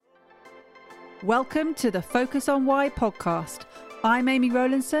Welcome to the Focus on Why podcast. I'm Amy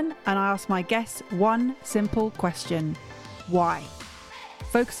Rowlandson and I ask my guests one simple question. Why?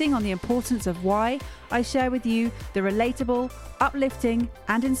 Focusing on the importance of why, I share with you the relatable, uplifting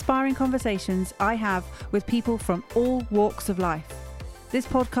and inspiring conversations I have with people from all walks of life. This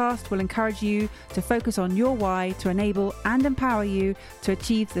podcast will encourage you to focus on your why to enable and empower you to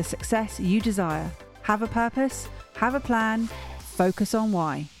achieve the success you desire. Have a purpose, have a plan, focus on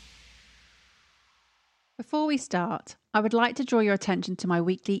why. Before we start, I would like to draw your attention to my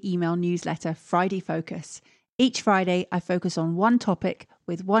weekly email newsletter, Friday Focus. Each Friday, I focus on one topic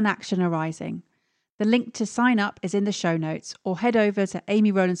with one action arising. The link to sign up is in the show notes, or head over to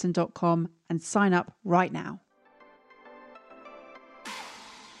amyrowlandson.com and sign up right now.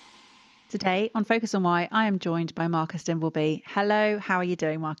 Today on Focus on Why, I am joined by Marcus Dimbleby. Hello, how are you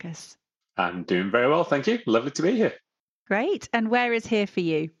doing, Marcus? I'm doing very well, thank you. Lovely to be here. Great. And where is here for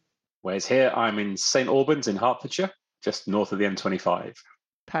you? Where's here? I'm in St Albans in Hertfordshire, just north of the M25.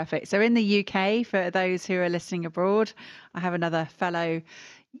 Perfect. So in the UK, for those who are listening abroad, I have another fellow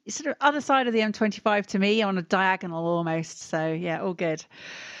sort of other side of the M25 to me, on a diagonal almost. So yeah, all good.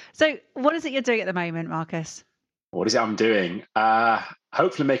 So what is it you're doing at the moment, Marcus? What is it I'm doing?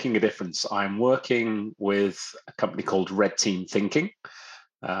 Hopefully making a difference. I'm working with a company called Red Team Thinking.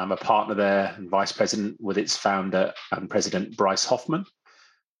 I'm a partner there and vice president with its founder and president, Bryce Hoffman,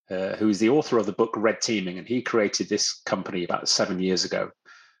 who is the author of the book Red Teaming. And he created this company about 7 years ago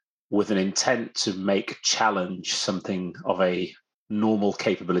with an intent to make challenge something of a normal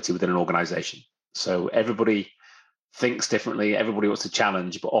capability within an organization. So everybody thinks differently, everybody wants to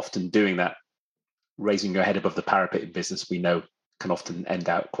challenge, but often doing that, raising your head above the parapet in business, we know can often end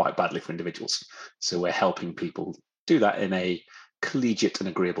out quite badly for individuals. So we're helping people do that in a collegiate and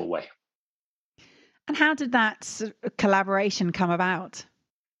agreeable way. And how did that collaboration come about?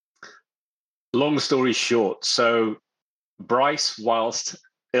 Long story short, so Bryce, whilst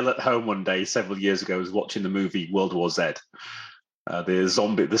ill at home one day several years ago, was watching the movie World War Z.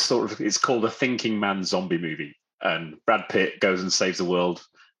 It's called a thinking man zombie movie. And Brad Pitt goes and saves the world.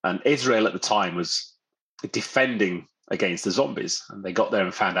 And Israel at the time was defending against the zombies. And they got there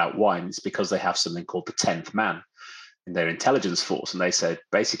and found out why. And it's because they have something called the 10th man in their intelligence force. And they said,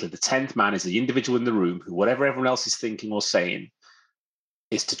 basically, the 10th man is the individual in the room who, whatever everyone else is thinking or saying,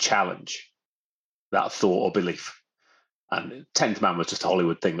 is to challenge that thought or belief. And 10th man was just a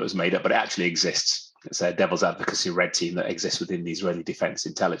Hollywood thing that was made up, but it actually exists. It's a devil's advocacy red team that exists within the Israeli Defense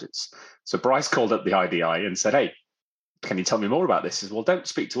Intelligence. So Bryce called up the IDI and said, hey, can you tell me more about this? He said, well, don't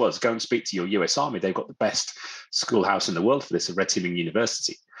speak to us. Go and speak to your US Army. They've got the best schoolhouse in the world for this, a Red Teaming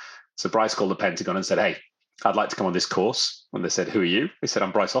University. So Bryce called the Pentagon and said, hey, I'd like to come on this course. When they said, who are you? He said,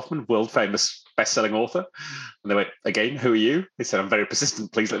 I'm Bryce Hoffman, world famous best-selling author. And they went, again, who are you? He said, I'm very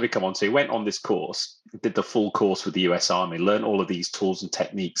persistent. Please let me come on. So he went on this course, did the full course with the US Army, learned all of these tools and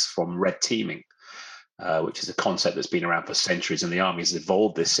techniques from red teaming, which is a concept that's been around for centuries. And the Army has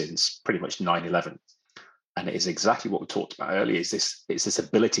evolved this since pretty much 9/11. And it is exactly what we talked about earlier, it's this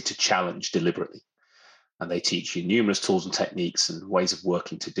ability to challenge deliberately. And they teach you numerous tools and techniques and ways of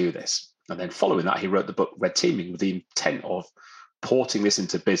working to do this. And then following that, he wrote the book Red Teaming with the intent of porting this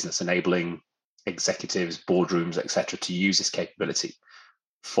into business, enabling executives, boardrooms, etc., to use this capability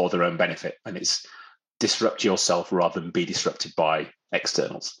for their own benefit. And it's disrupt yourself rather than be disrupted by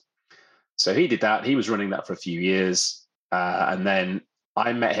externals. So he did that. He was running that for a few years. And then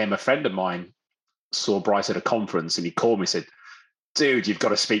I met him. A friend of mine saw Bryce at a conference and he called me and said, dude, you've got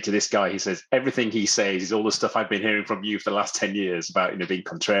to speak to this guy. He says, everything he says is all the stuff I've been hearing from you for the last 10 years about, being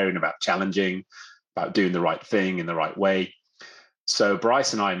contrarian, about challenging, about doing the right thing in the right way. So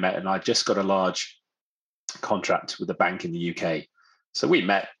Bryce and I met, and I just got a large contract with a bank in the UK. So we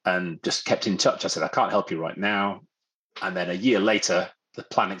met and just kept in touch. I said, I can't help you right now. And then a year later, the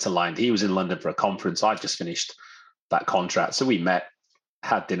planets aligned. He was in London for a conference. I'd just finished that contract. So we met,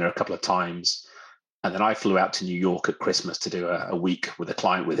 had dinner a couple of times. And then I flew out to New York at Christmas to do a week with a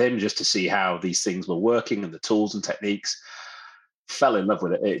client with him, just to see how these things were working and the tools and techniques. Fell in love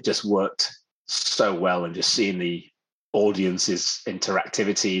with it. It just worked so well. And just seeing the audience's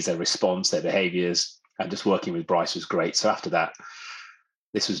interactivities, their response, their behaviors, and just working with Bryce was great. So after that,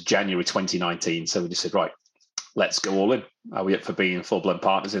 this was January 2019. So we just said, right, let's go all in. Are we up for being full-blown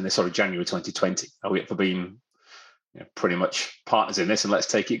partners in this? Sorry, January 2020. Are we up for being pretty much partners in this, and let's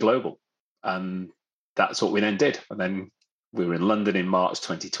take it global? And that's what we then did. And then we were in London in March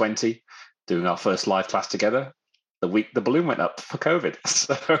 2020, doing our first live class together. The week the balloon went up for COVID.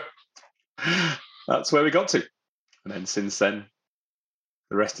 So that's where we got to. And then since then,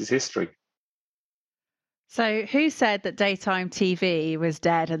 the rest is history. So, who said that daytime TV was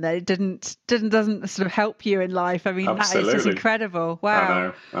dead and that it doesn't sort of help you in life? I mean, that is just Absolutely. incredible. I Wow.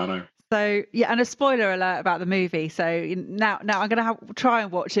 know. I know. So yeah, and a spoiler alert about the movie. So now I'm going to try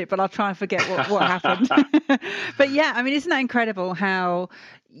and watch it, but I'll try and forget what happened. But yeah, I mean, isn't that incredible how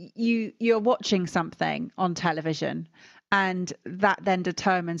you're watching something on television, and that then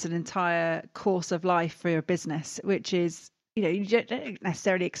determines an entire course of life for your business, which is, you don't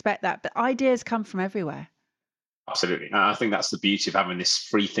necessarily expect that, but ideas come from everywhere. Absolutely. And I think that's the beauty of having this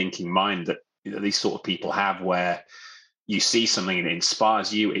free thinking mind that these sort of people have, where you see something and it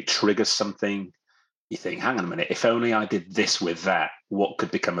inspires you, it triggers something. You think, hang on a minute, if only I did this with that, what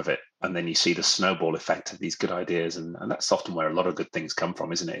could become of it? And then you see the snowball effect of these good ideas. And that's often where a lot of good things come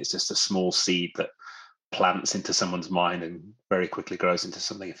from, isn't it? It's just a small seed that plants into someone's mind and very quickly grows into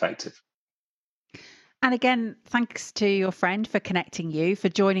something effective. And again, thanks to your friend for connecting you, for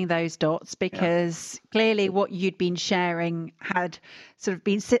joining those dots, because clearly what you'd been sharing had sort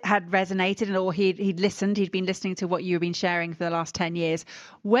of had resonated, or he'd listened. He'd been listening to what you've been sharing for the last 10 years.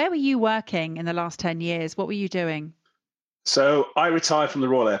 Where were you working in the last 10 years? What were you doing? So I retired from the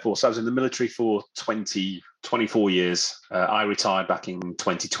Royal Air Force. I was in the military for 24 years. I retired back in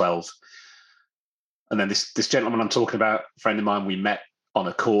 2012. And then this gentleman I'm talking about, a friend of mine, we met on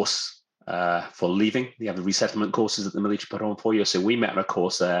a course for leaving. You have the resettlement courses that the military put on for you. So we met on a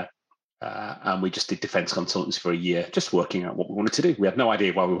course there, and we just did defence consultants for a year, just working out what we wanted to do. We had no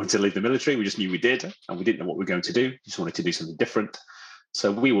idea why we wanted to leave the military. We just knew we did, and we didn't know what we were going to do. Just wanted to do something different.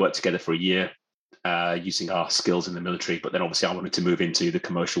 So we worked together for a year, using our skills in the military. But then obviously I wanted to move into the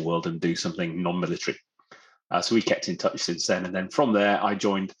commercial world and do something non-military. So we kept in touch since then. And then from there, I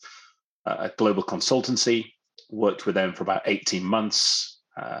joined a global consultancy, worked with them for about 18 months,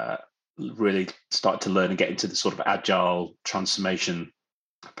 really started to learn and get into the sort of agile transformation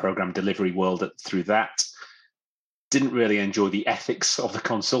program delivery world through that. Didn't really enjoy the ethics of the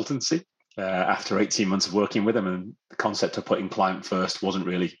consultancy after 18 months of working with them, and the concept of putting client first wasn't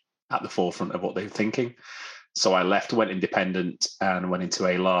really at the forefront of what they were thinking. So I left, went independent, and went into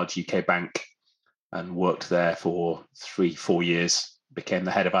a large UK bank and worked there for 3-4 years, became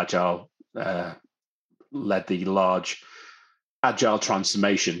the head of agile, led the large agile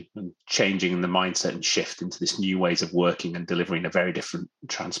transformation and changing the mindset and shift into this new ways of working and delivering a very different,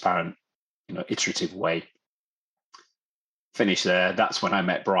 transparent, iterative way. Finished there. That's when I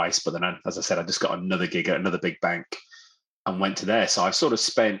met Bryce. But then, as I said, I just got another gig at another big bank and went to there. So I've sort of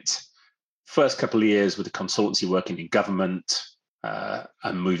spent first couple of years with the consultancy working in government,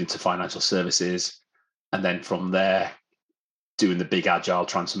 and moved into financial services. And then from there, doing the big agile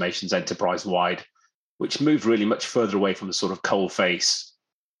transformations enterprise-wide, which moved really much further away from the sort of coalface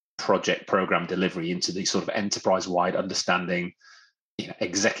project program delivery into the sort of enterprise-wide understanding,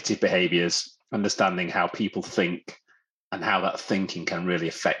 executive behaviors, understanding how people think and how that thinking can really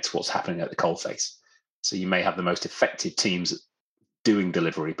affect what's happening at the coalface. So you may have the most effective teams doing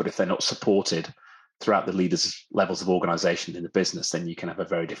delivery, but if they're not supported throughout the leaders' levels of organization in the business, then you can have a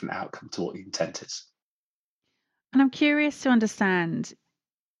very different outcome to what the intent is. And I'm curious to understand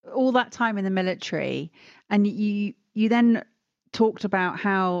all that time in the military, and you then talked about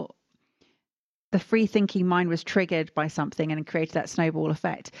how the free thinking mind was triggered by something and created that snowball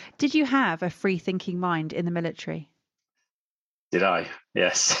effect. Did you have a free thinking mind in the military? Did I?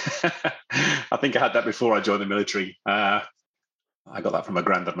 Yes. I think I had that before I joined the military. I got that from my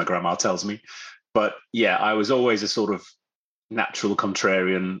granddad, my grandma tells me. But yeah, I was always a sort of natural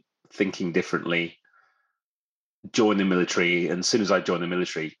contrarian, thinking differently. Joined the military, and as soon as I joined the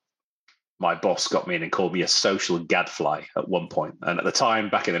military, my boss got me in and called me a social gadfly at one point. And at the time,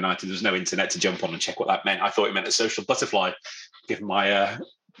 back in the 90s, there was no internet to jump on and check what that meant. I thought it meant a social butterfly, given my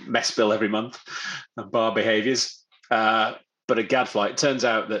mess bill every month and bar behaviors. But a gadfly, it turns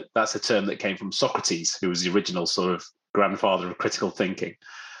out that that's a term that came from Socrates, who was the original sort of grandfather of critical thinking.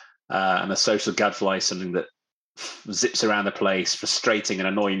 And a social gadfly is something that zips around the place, frustrating and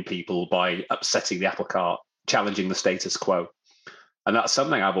annoying people by upsetting the apple cart, challenging the status quo. And that's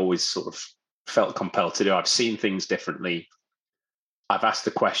something I've always sort of felt compelled to do. I've seen things differently. I've asked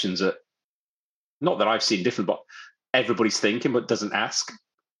the questions that, not that I've seen different, but everybody's thinking but doesn't ask.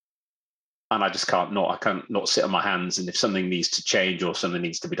 And I just can't not sit on my hands. And if something needs to change or something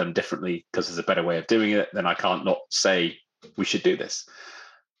needs to be done differently because there's a better way of doing it, then I can't not say we should do this.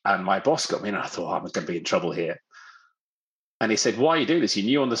 And my boss got me and I thought, I'm going to be in trouble here. And he said, why are you doing this? You're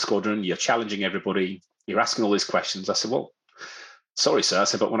new on the squadron. You're challenging everybody. You're asking all these questions. I said, well, sorry, sir. I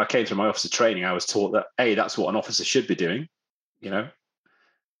said, but when I came through my officer training, I was taught that, A, that's what an officer should be doing.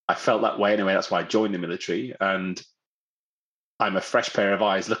 I felt that way anyway. That's why I joined the military. And I'm a fresh pair of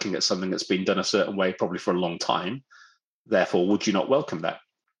eyes looking at something that's been done a certain way, probably for a long time. Therefore, would you not welcome that?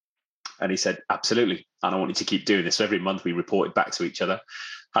 And he said, absolutely. And I want you to keep doing this. So every month we reported back to each other,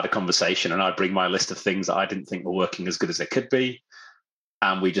 had a conversation, and I'd bring my list of things that I didn't think were working as good as they could be.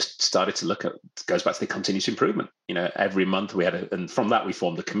 And we just started to look at, it goes back to the continuous improvement. Every month we had, and from that we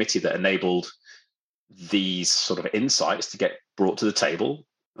formed a committee that enabled these sort of insights to get brought to the table.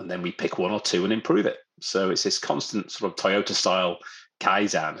 And then we pick one or two and improve it. So it's this constant sort of Toyota style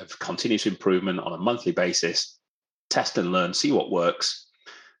Kaizen of continuous improvement on a monthly basis, test and learn, see what works.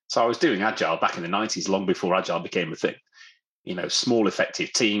 So I was doing Agile back in the 90s, long before Agile became a thing. Small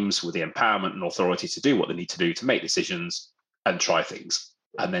effective teams with the empowerment and authority to do what they need to do to make decisions and try things,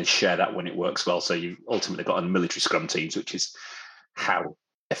 and then share that when it works well. So you've ultimately got on military scrum teams, which is how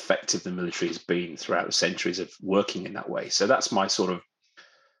effective the military has been throughout the centuries of working in that way. So that's my sort of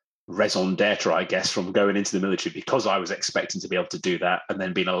raison d'etre, I guess, from going into the military, because I was expecting to be able to do that and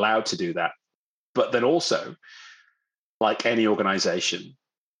then being allowed to do that. But then also, like any organization,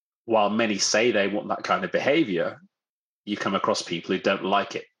 while many say they want that kind of behavior, you come across people who don't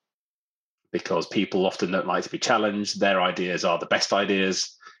like it, because people often don't like to be challenged. Their ideas are the best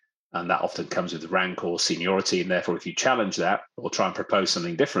ideas, and that often comes with rank or seniority. And therefore, if you challenge that or try and propose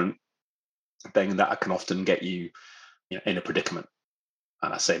something different, then that can often get you, in a predicament.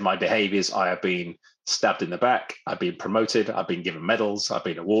 And I say my behaviors, I have been stabbed in the back, I've been promoted, I've been given medals, I've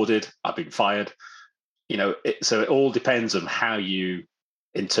been awarded, I've been fired. So it all depends on how you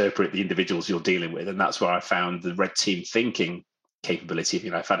interpret the individuals you're dealing with. And that's where I found the red team thinking capability.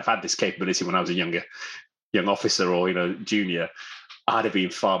 If I'd have had this capability when I was a young officer or junior, I'd have been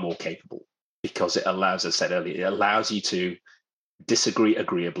far more capable, because it allows, as I said earlier, it allows you to disagree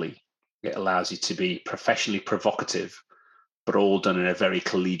agreeably. It allows you to be professionally provocative, but all done in a very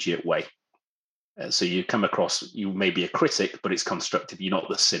collegiate way. So you come across, you may be a critic, but it's constructive. You're not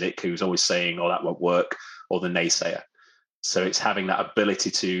the cynic who's always saying, oh, that won't work, or the naysayer. So it's having that ability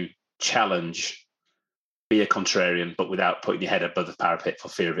to challenge, be a contrarian, but without putting your head above the parapet for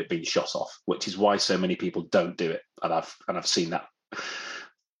fear of it being shot off, which is why so many people don't do it. And I've seen that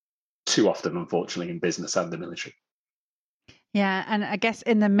too often, unfortunately, in business and the military. Yeah, and I guess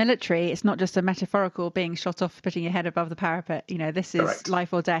in the military, it's not just a metaphorical being shot off, putting your head above the parapet. This is correct.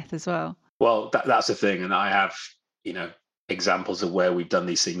 Life or death as well. Well, that's the thing. And I have, examples of where we've done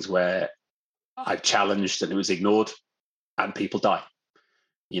these things where I've challenged and it was ignored and people die,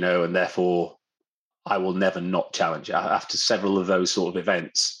 and therefore I will never not challenge. After several of those sort of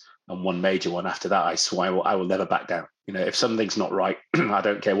events, and one major one after that, I swear I will never back down. If something's not right, I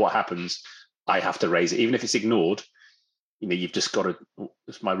don't care what happens, I have to raise it. Even if it's ignored, you've just got to,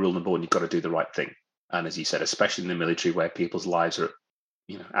 it's my rule number one, you've got to do the right thing. And as you said, especially in the military where people's lives are,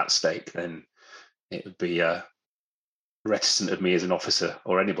 at stake, then it would be reticent of me as an officer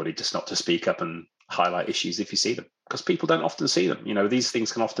or anybody just not to speak up and highlight issues if you see them, because people don't often see them. These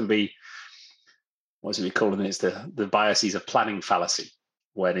things can often be, what is it we call them? It's the biases of planning fallacy.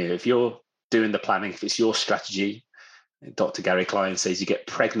 When if you're doing the planning, if it's your strategy, Dr. Gary Klein says you get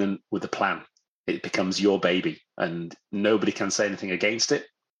pregnant with the plan. It becomes your baby and nobody can say anything against it.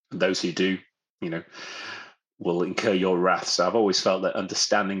 And those who do, will incur your wrath. So I've always felt that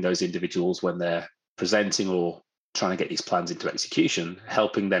understanding those individuals when they're presenting or trying to get these plans into execution,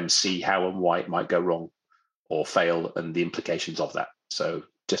 helping them see how and why it might go wrong or fail and the implications of that. So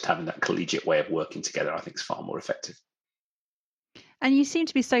just having that collegiate way of working together, I think, is far more effective. And you seem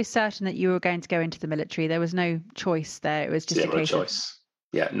to be so certain that you were going to go into the military. There was no choice there. It was just zero choice.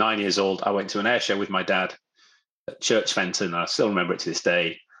 Yeah, 9 years old, I went to an air show with my dad at Church Fenton. I still remember it to this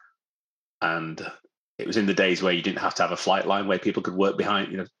day. And it was in the days where you didn't have to have a flight line where people could work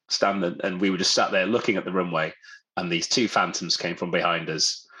behind, stand, and we were just sat there looking at the runway. And these two Phantoms came from behind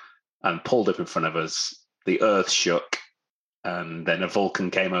us and pulled up in front of us. The earth shook, and then a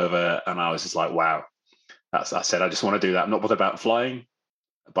Vulcan came over, and I was just like, wow. I said, I just want to do that. I'm not bothered about flying,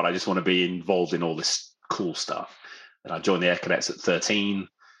 but I just want to be involved in all this cool stuff. And I joined the Air Cadets at 13,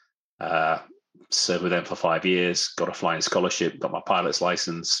 served with them for 5 years, got a flying scholarship, got my pilot's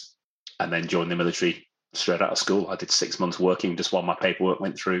license, and then joined the military straight out of school. I did 6 months working just while my paperwork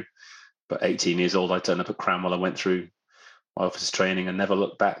went through. But 18 years old, I turned up at Cranwell. I went through my officer's training and never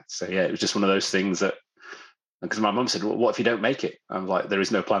looked back. So yeah, it was just one of those things that, because my mum said, well, what if you don't make it? I'm like, there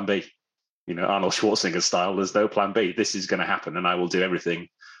is no plan B. Arnold Schwarzenegger style, there's no plan B. This is going to happen and I will do everything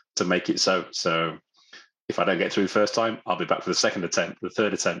to make it so. So if I don't get through the first time, I'll be back for the second attempt, the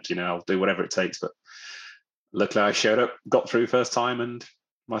third attempt, I'll do whatever it takes. But luckily I showed up, got through first time, and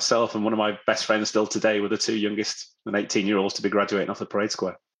myself and one of my best friends still today were the two youngest and 18-year-olds to be graduating off the parade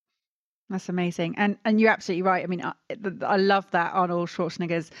square. That's amazing. And you're absolutely right. I mean, I love that Arnold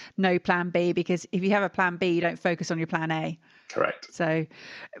Schwarzenegger's no plan B, because if you have a plan B, you don't focus on your plan A. Correct. So,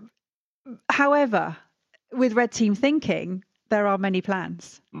 however, with red team thinking, there are many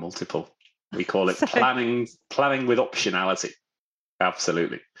plans. Multiple. We call it planning with optionality.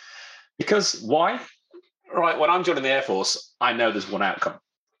 Absolutely. Because why? Right, when I'm joining the Air Force, I know there's one outcome,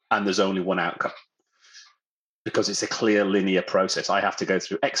 and there's only one outcome. Because it's a clear linear process. I have to go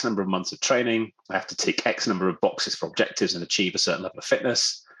through X number of months of training. I have to tick X number of boxes for objectives and achieve a certain level of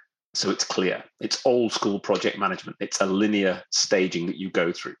fitness. So it's clear. It's old school project management. It's a linear staging that you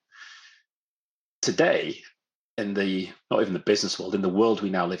go through. Today, in not even the business world, in the world we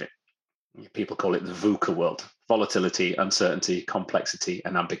now live in, people call it the VUCA world: volatility, uncertainty, complexity,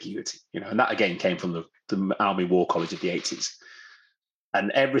 and ambiguity. And that again came from the Army War College of the 80s. And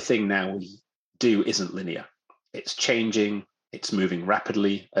everything now we do isn't linear. It's changing, it's moving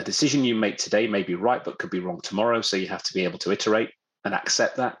rapidly. A decision you make today may be right, but could be wrong tomorrow. So you have to be able to iterate and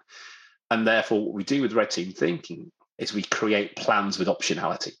accept that. And therefore, what we do with red team thinking is we create plans with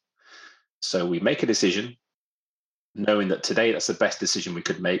optionality. So we make a decision, knowing that today that's the best decision we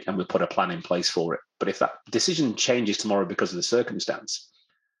could make, and we'll put a plan in place for it. But if that decision changes tomorrow because of the circumstance,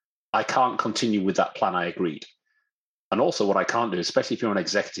 I can't continue with that plan I agreed. And also what I can't do, especially if you're an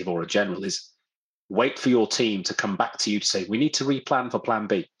executive or a general, is wait for your team to come back to you to say, we need to replan for plan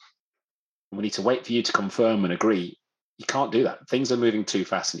B. We need to wait for you to confirm and agree. You can't do that. Things are moving too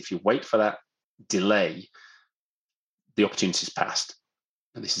fast. And if you wait for that delay, the opportunity's passed.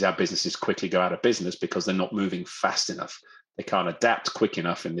 And this is how businesses quickly go out of business, because they're not moving fast enough. They can't adapt quick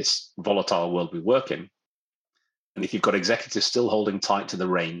enough in this volatile world we work in. And if you've got executives still holding tight to the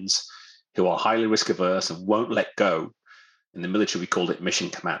reins, who are highly risk averse and won't let go, in the military, we called it mission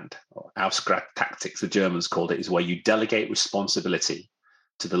command, or Ausgrad tactics, the Germans called it, is where you delegate responsibility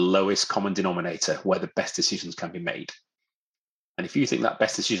to the lowest common denominator where the best decisions can be made. And if you think that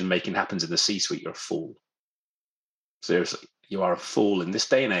best decision making happens in the C-suite, you're a fool. Seriously, you are a fool in this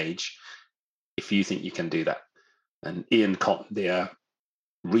day and age if you think you can do that. And Ian Cotton, the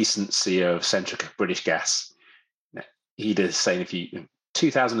recent CEO of Centrica British Gas, he did saying, in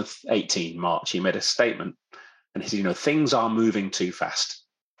 2018 March, he made a statement. And he said, things are moving too fast.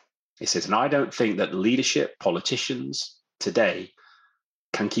 He says, and I don't think that leadership, politicians today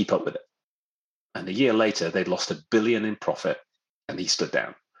can keep up with it. And a year later, they'd lost $1 billion in profit, and he stood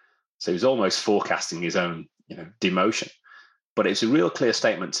down. So he was almost forecasting his own, demotion. But it's a real clear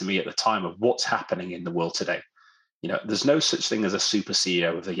statement to me at the time of what's happening in the world today. There's no such thing as a super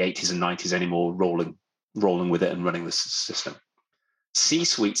CEO of the 80s and 90s anymore, rolling with it and running the system.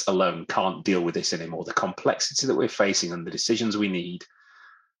 C-suites alone can't deal with this anymore. The complexity that we're facing and the decisions we need.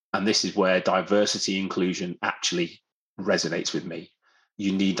 And this is where diversity inclusion actually resonates with me.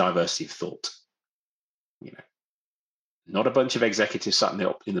 You need diversity of thought. Not a bunch of executives sat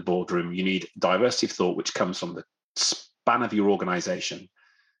in the boardroom. You need diversity of thought, which comes from the span of your organization,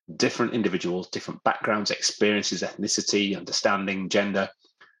 different individuals, different backgrounds, experiences, ethnicity, understanding, gender.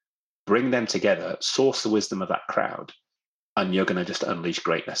 Bring them together, source the wisdom of that crowd, and you're going to just unleash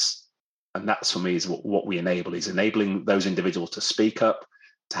greatness. And that's, for me, is what we enable, is enabling those individuals to speak up,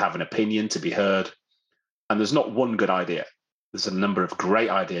 to have an opinion, to be heard. And there's not one good idea. There's a number of great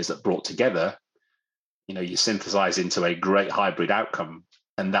ideas that brought together, you synthesize into a great hybrid outcome,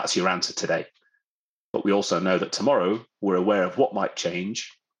 and that's your answer today. But we also know that tomorrow we're aware of what might change,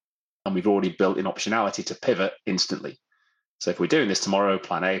 and we've already built in optionality to pivot instantly. So if we're doing this tomorrow,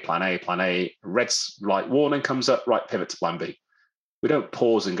 plan A, red light warning comes up, right, pivot to plan B. We don't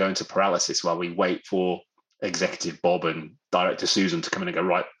pause and go into paralysis while we wait for Executive Bob and Director Susan to come in and go,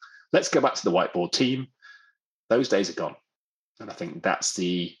 right, let's go back to the whiteboard team. Those days are gone. And I think that's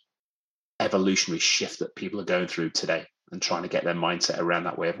the evolutionary shift that people are going through today and trying to get their mindset around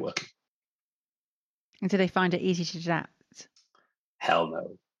that way of working. And do they find it easy to adapt? Hell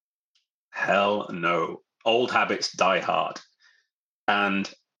no. Hell no. Old habits die hard.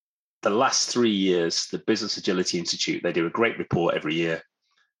 And the last 3 years, the Business Agility Institute, they do a great report every year.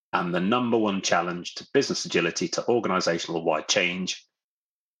 And the number one challenge to business agility, to organizational wide change,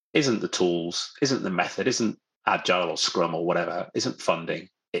 isn't the tools, isn't the method, isn't Agile or Scrum or whatever, isn't funding,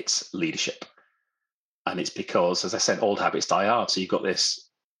 it's leadership. And it's because, as I said, old habits die hard. So you've got this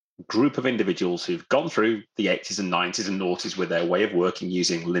group of individuals who've gone through the 80s and 90s and noughties with their way of working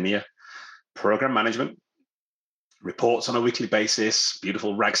using linear program management, reports on a weekly basis,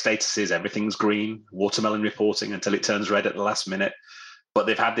 beautiful RAG statuses, everything's green, watermelon reporting until it turns red at the last minute. But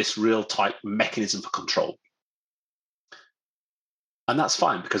they've had this real tight mechanism for control. And that's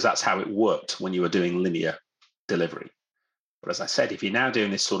fine, because that's how it worked when you were doing linear delivery. But as I said, if you're now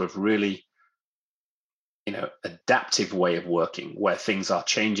doing this sort of really, adaptive way of working where things are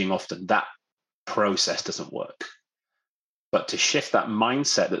changing often, that process doesn't work. But to shift that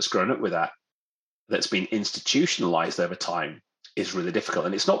mindset that's grown up with that's been institutionalized over time, is really difficult.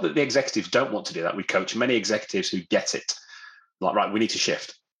 And it's not that the executives don't want to do that. We coach many executives who get it. Like, right, we need to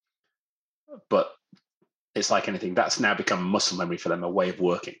shift. But it's like anything, that's now become muscle memory for them, a way of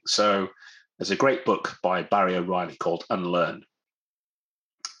working. So there's a great book by Barry O'Reilly called Unlearn.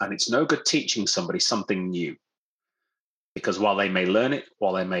 And it's no good teaching somebody something new, because while they may learn it,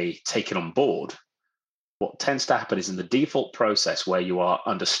 while they may take it on board, what tends to happen is in the default process where you are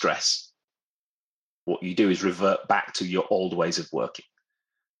under stress, what you do is revert back to your old ways of working.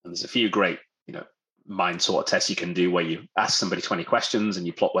 And there's a few great, mind sort of tests you can do where you ask somebody 20 questions and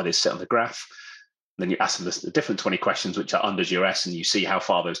you plot where they sit on the graph. Then you ask them the different 20 questions, which are under duress, and you see how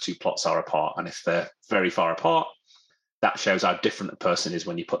far those two plots are apart. And if they're very far apart, that shows how different a person is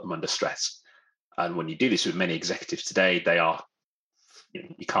when you put them under stress. And when you do this with many executives today, they are,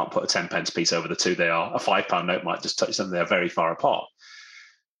 you can't put a 10 pence piece over the two. They are, a £5 note might just touch them. They're very far apart.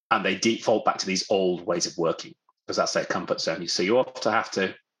 And they default back to these old ways of working because that's their comfort zone. So you often have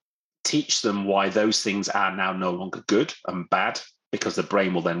to teach them why those things are now no longer good and bad, because the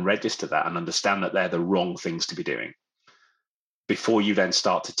brain will then register that and understand that they're the wrong things to be doing before you then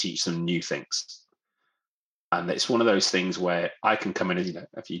start to teach them new things. And it's one of those things where I can come in and,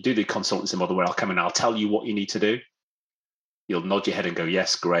 if you do the consultancy model where I'll come in, I'll tell you what you need to do. You'll nod your head and go,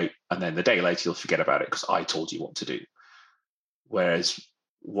 yes, great. And then the day later, you'll forget about it because I told you what to do. Whereas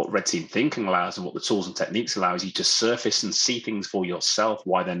what Red Team Thinking allows and what the tools and techniques allow is you to surface and see things for yourself,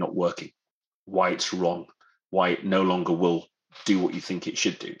 why they're not working, why it's wrong, why it no longer will do what you think it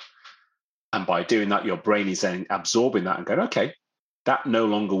should do. And by doing that, your brain is then absorbing that and going, okay, that no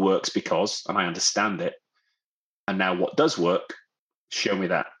longer works because, and I understand it. And now what does work, show me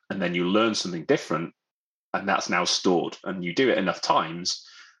that. And then you learn something different, and that's now stored. And you do it enough times.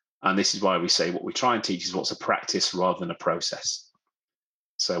 And this is why we say what we try and teach is what's a practice rather than a process.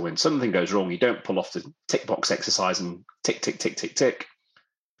 So when something goes wrong, you don't pull off the tick box exercise and tick, tick, tick, tick, tick.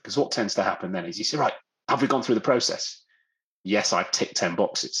 Because what tends to happen then is you say, right, have we gone through the process? Yes, I've ticked 10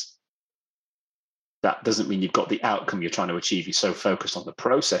 boxes. That doesn't mean you've got the outcome you're trying to achieve. You're so focused on the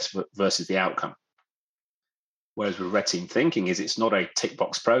process versus the outcome. Whereas with Red Team Thinking it's not a tick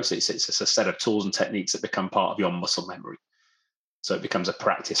box process. It's a set of tools and techniques that become part of your muscle memory. So it becomes a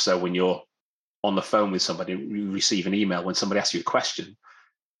practice. So when you're on the phone with somebody, you receive an email, when somebody asks you a question,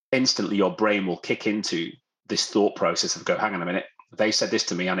 instantly your brain will kick into this thought process of go, hang on a minute, they said this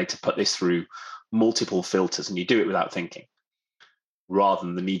to me, I need to put this through multiple filters, and you do it without thinking, rather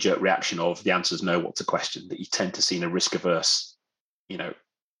than the knee-jerk reaction of the answer's no, what's a question, that you tend to see in a risk-averse,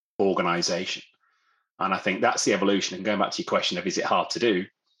 organization. And I think that's the evolution. And going back to your question of, is it hard to do?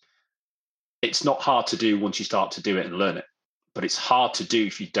 It's not hard to do once you start to do it and learn it, but it's hard to do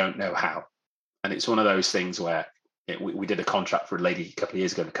if you don't know how. And it's one of those things where we did a contract for a lady a couple of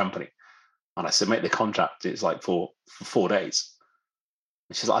years ago in a company. And I said, make the contract. It's like for 4 days.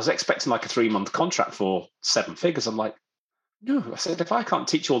 And she's like, I was expecting like a 3-month contract for 7 figures. I'm like, no. I said, if I can't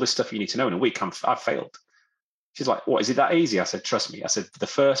teach you all this stuff you need to know in a week, I've failed. She's like, what, is it that easy? I said, trust me. I said, the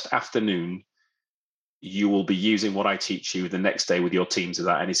first afternoon, you will be using what I teach you the next day with your teams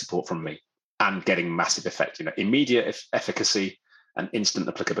without any support from me and getting massive effect, immediate efficacy and instant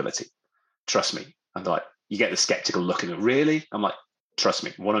applicability. Trust me. And like, you get the skeptical look at it. Really? I'm like, trust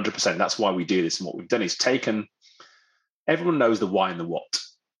me, 100%. That's why we do this. And what we've done is everyone knows the why and the what.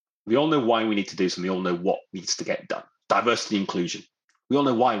 We all know why we need to do something. We all know what needs to get done. Diversity, inclusion. We all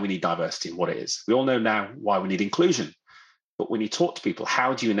know why we need diversity and what it is. We all know now why we need inclusion. But when you talk to people,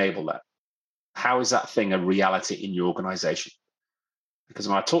 how do you enable that? How is that thing a reality in your organization? Because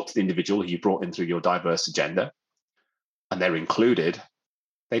when I talk to the individual who you brought in through your diverse agenda and they're included,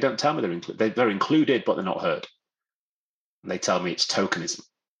 they don't tell me they're included. They're included, but they're not heard. And they tell me it's tokenism.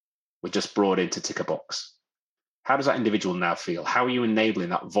 We're just brought in to tick a box. How does that individual now feel? How are you enabling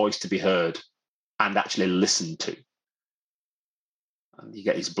that voice to be heard and actually listened to? And you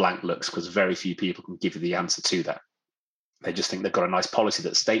get these blank looks because very few people can give you the answer to that. They just think they've got a nice policy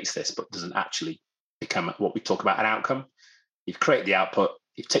that states this, but doesn't actually become what we talk about an outcome. You've created the output,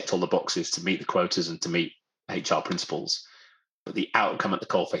 you've ticked all the boxes to meet the quotas and to meet HR principles, but the outcome at the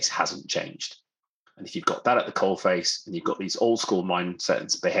coalface hasn't changed. And if you've got that at the coalface and you've got these old school mindsets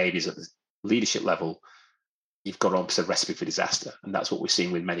and behaviors at the leadership level, you've got obviously a recipe for disaster. And that's what we're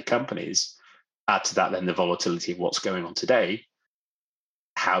seeing with many companies. Add to that then the volatility of what's going on today.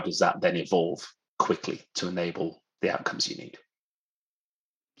 How does that then evolve quickly to enable the outcomes you need?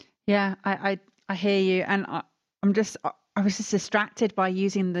 Yeah, I hear you. And I I was just distracted by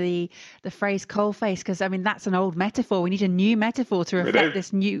using the phrase coalface, because I mean that's an old metaphor. We need a new metaphor to reflect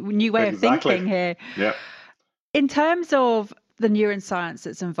this new way of thinking here. Yeah. In terms of the neuroscience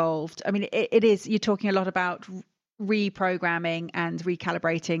that's involved, I mean, it is, you're talking a lot about reprogramming and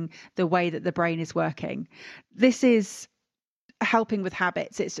recalibrating the way that the brain is working. This is helping with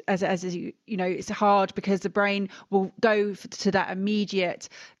habits. It's as you know, it's hard because the brain will go to that immediate,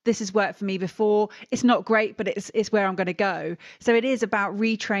 this has worked for me before, it's not great, but it's where I'm going to go. So it is about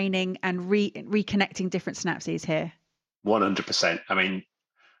retraining and reconnecting different synapses here. 100%. I mean,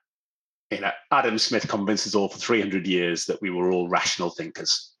 Adam Smith convinced us all for 300 years that we were all rational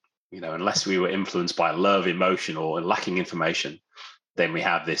thinkers. Unless we were influenced by love, emotion, or lacking information, then we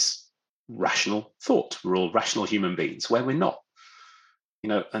have this rational thought. We're all rational human beings, where we're not.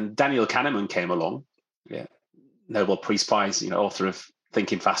 And Daniel Kahneman came along, Nobel Peace Prize, author of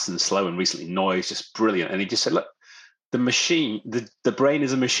Thinking Fast and Slow and recently Noise, just brilliant. And he just said, look, the brain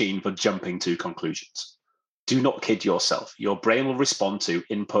is a machine for jumping to conclusions. Do not kid yourself. Your brain will respond to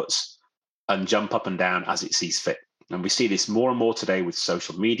inputs and jump up and down as it sees fit. And we see this more and more today with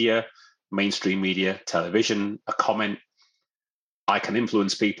social media, mainstream media, television, a comment. I can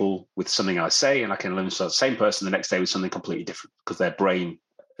influence people with something I say, and I can influence the same person the next day with something completely different because their brain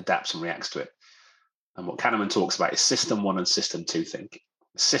adapts and reacts to it. And what Kahneman talks about is system 1 and system 2 thinking.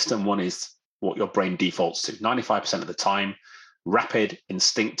 System 1 is what your brain defaults to 95% of the time, rapid,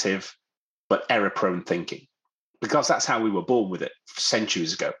 instinctive, but error-prone thinking, because that's how we were born with it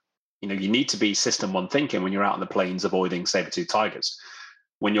centuries ago. You need to be system 1 thinking when you're out on the plains avoiding saber-toothed tigers.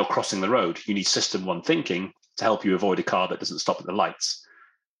 When you're crossing the road, you need system 1 thinking to help you avoid a car that doesn't stop at the lights.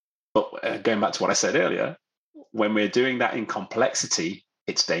 But going back to what I said earlier, when we're doing that in complexity,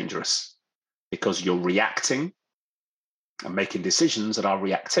 it's dangerous because you're reacting and making decisions that are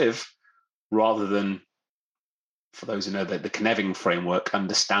reactive rather than, for those who know the Cynefin framework,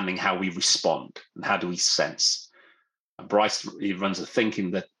 understanding how we respond and how do we sense. And Bryce, he runs the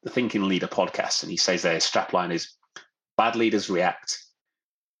Thinking Leader podcast, and he says their strapline is, bad leaders react,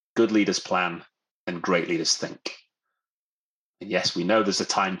 good leaders plan, and great leaders think. And yes, we know there's a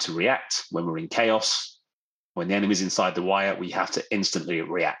time to react when we're in chaos. When the enemy's inside the wire, we have to instantly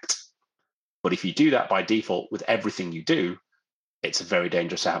react. But if you do that by default with everything you do, it's a very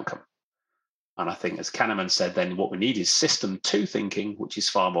dangerous outcome. And I think, as Kahneman said, then what we need is system 2 thinking, which is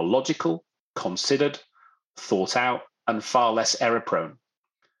far more logical, considered, thought out, and far less error prone.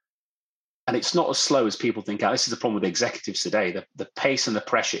 And it's not as slow as people think. This is the problem with executives today. The pace and the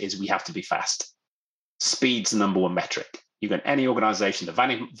pressure is we have to be fast. Speed's the number 1 metric. You go in any organization, the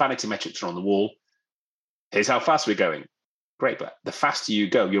vanity metrics are on the wall. Here's how fast we're going. Great, but the faster you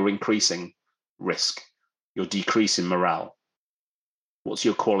go, you're increasing risk. You're decreasing morale. What's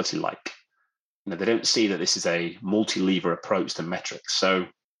your quality like? They don't see that this is a multi-lever approach to metrics. So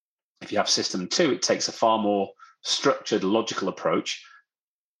if you have system 2, it takes a far more structured, logical approach.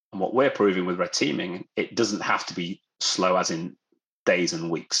 And what we're proving with red teaming, it doesn't have to be slow as in days and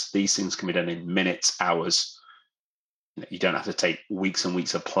weeks. These things can be done in minutes, hours. You don't have to take weeks and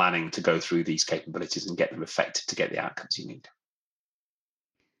weeks of planning to go through these capabilities and get them effective to get the outcomes you need.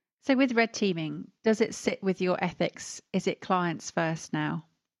 So with red teaming, does it sit with your ethics? Is it clients first now?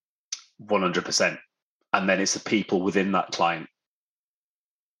 100%. And then it's the people within that client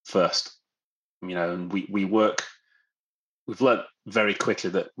first. And we've learned very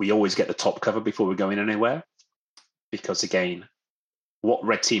quickly that we always get the top cover before we go in anywhere. Because again, what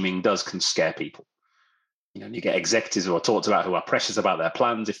red teaming does can scare people. You get executives who are talked about who are precious about their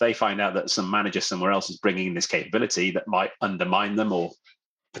plans. If they find out that some manager somewhere else is bringing in this capability that might undermine them or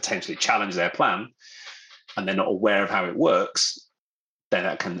potentially challenge their plan, and they're not aware of how it works, then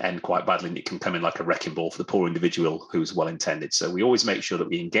that can end quite badly, and it can come in like a wrecking ball for the poor individual who's well-intended. So we always make sure that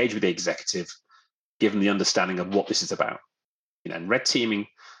we engage with the executive, give them the understanding of what this is about. And red teaming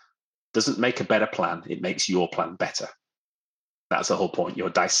doesn't make a better plan, it makes your plan better. That's the whole point. You're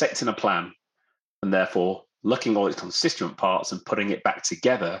dissecting a plan and therefore looking at all its constituent parts and putting it back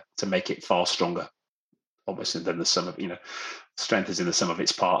together to make it far stronger, obviously, than the sum of, strength is in the sum of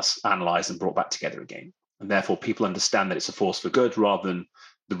its parts, analysed and brought back together again. And therefore people understand that it's a force for good rather than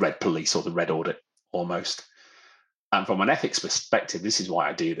the red police or the red audit almost. And from an ethics perspective, this is why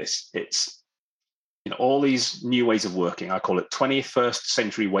I do this. It's, all these new ways of working, I call it 21st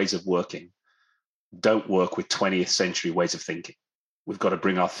century ways of working, don't work with 20th century ways of thinking. We've got to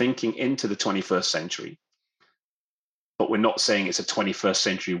bring our thinking into the 21st century, but we're not saying it's a 21st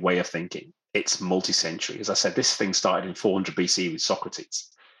century way of thinking. It's multi-century. As I said, this thing started in 400 BC with Socrates.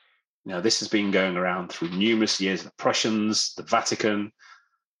 This has been going around through numerous years. The Prussians, the Vatican,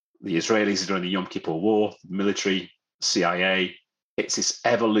 the Israelis during the Yom Kippur War, the military, CIA. It's this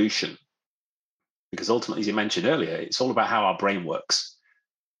evolution, because ultimately, as you mentioned earlier, it's all about how our brain works.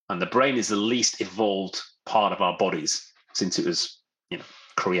 And the brain is the least evolved part of our bodies since it was,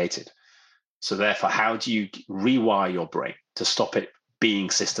 created. So therefore, how do you rewire your brain to stop it being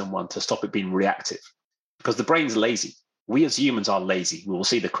system one, to stop it being reactive? Because the brain's lazy. We as humans are lazy. We will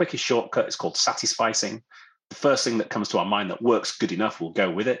see the quickest shortcut. It's called satisficing. The first thing that comes to our mind that works good enough, we'll go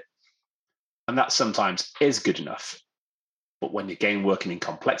with it. And that sometimes is good enough. But when you're again working in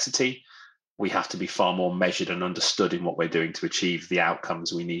complexity, we have to be far more measured and understood in what we're doing to achieve the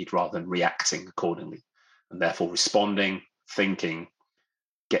outcomes we need, rather than reacting accordingly. And therefore, responding, thinking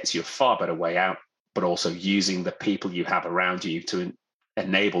gets you a far better way out, but also using the people you have around you to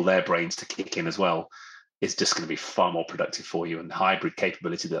enable their brains to kick in as well is just going to be far more productive for you. And the hybrid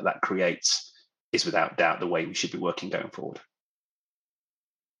capability that creates is without doubt the way we should be working going forward.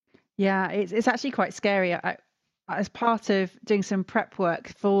 Yeah, it's actually quite scary. As part of doing some prep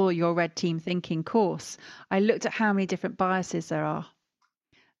work for your Red Team Thinking course, I looked at how many different biases there are.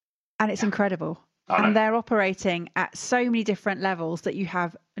 And it's incredible. And they're operating at so many different levels that you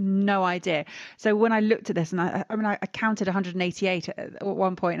have no idea. So when I looked at this, and I counted 188 at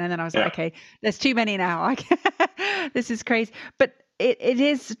one point, and then I was like, okay, there's too many now. This is crazy. But it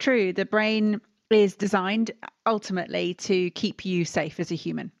is true. The brain is designed ultimately to keep you safe as a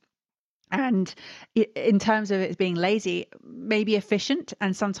human. And in terms of it being lazy, maybe efficient,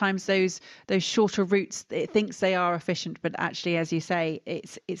 and sometimes those shorter routes, it thinks they are efficient, but actually, as you say,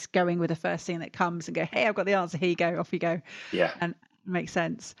 it's going with the first thing that comes and go, hey, I've got the answer, here you go, off you go. Yeah, and it makes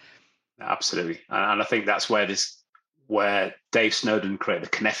sense. Absolutely. And I think that's where Dave Snowden created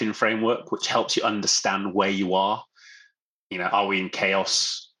the Cynefin framework, which helps you understand where you are. Are we in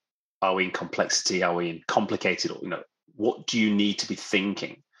chaos? Are we in complexity? Are we in complicated? What do you need to be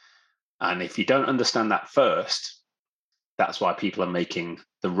thinking? And if you don't understand that first, that's why people are making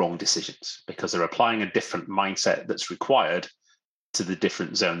the wrong decisions, because they're applying a different mindset that's required to the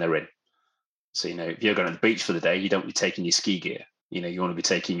different zone they're in. So, if you're going to the beach for the day, you don't be taking your ski gear. You want to be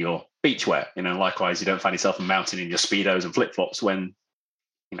taking your beach wear. Likewise, you don't find yourself a mountain in your Speedos and flip-flops when,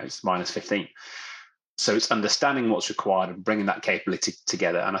 it's minus 15. So it's understanding what's required and bringing that capability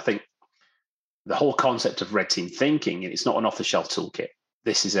together. And I think the whole concept of Red Team Thinking, it's not an off-the-shelf toolkit.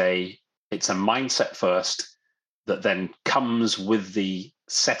 It's a mindset first that then comes with the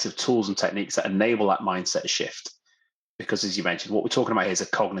set of tools and techniques that enable that mindset shift. Because as you mentioned, what we're talking about here is a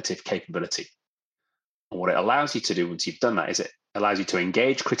cognitive capability. And what it allows you to do once you've done that is it allows you to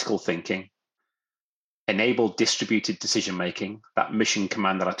engage critical thinking, enable distributed decision-making, that mission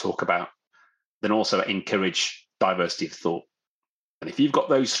command that I talk about, then also encourage diversity of thought. And if you've got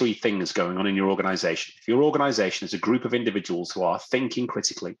those three things going on in your organization, if your organization is a group of individuals who are thinking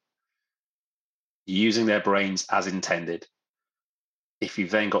critically, using their brains as intended, if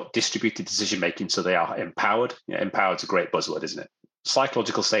you've then got distributed decision making, so they are empowered. Empowered is a great buzzword, isn't it?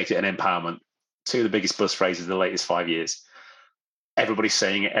 Psychological safety and empowerment, two of the biggest buzz phrases of the latest 5 years. Everybody's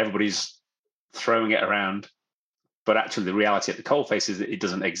saying it, everybody's throwing it around, but actually the reality at the coalface is that it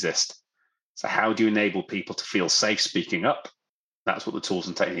doesn't exist. So how do you enable people to feel safe speaking up? That's what the tools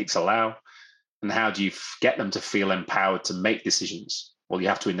and techniques allow. And how do you get them to feel empowered to make decisions? Well, you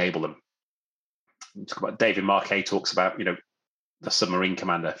have to enable them. Talk about David Marquet talks about, the submarine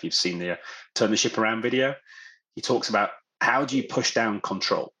commander. If you've seen the Turn the Ship Around video, he talks about how do you push down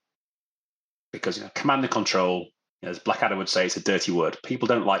control? Because command and control, as Blackadder would say, it's a dirty word. People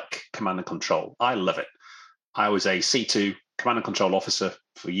don't like command and control. I love it. I was a C2 command and control officer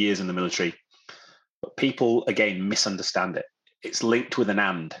for years in the military, but people again misunderstand it. It's linked with an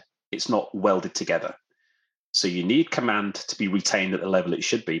and. It's not welded together. So you need command to be retained at the level it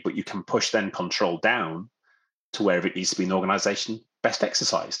should be, but you can push then control down to wherever it needs to be in the organization best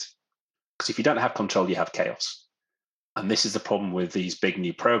exercised. Because if you don't have control, you have chaos. And this is the problem with these big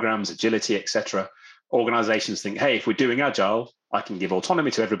new programs, agility, etc. Organizations think, hey, if we're doing agile, I can give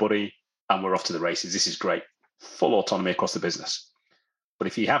autonomy to everybody and we're off to the races. This is great. Full autonomy across the business. But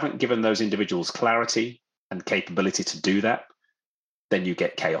if you haven't given those individuals clarity and capability to do that, then you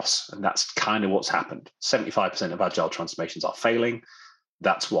get chaos. And that's kind of what's happened. 75% of agile transformations are failing.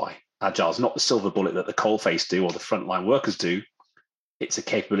 That's why. Agile is not the silver bullet that the coalface do or the frontline workers do. It's a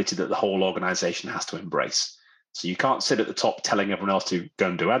capability that the whole organization has to embrace. So you can't sit at the top telling everyone else to go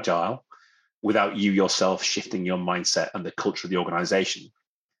and do agile without you yourself shifting your mindset and the culture of the organization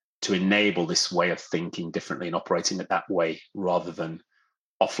to enable this way of thinking differently and operating it that way rather than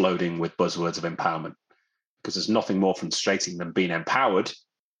offloading with buzzwords of empowerment. Because there's nothing more frustrating than being empowered,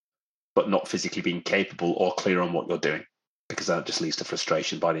 but not physically being capable or clear on what you're doing, because that just leads to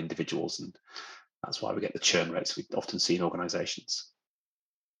frustration by the individuals. And That's why we get the churn rates we often see in organizations.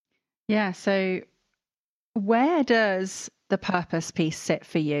 Yeah. So where does the purpose piece sit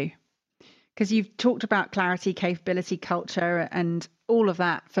for you? Because you've talked about clarity, capability, culture, and all of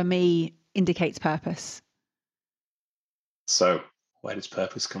that for me indicates purpose. So where does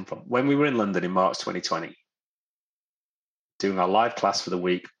purpose come from? When we were in London in March 2020, doing our live class for the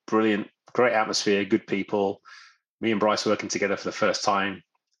week, brilliant, great atmosphere, good people, me and Bryce working together for the first time.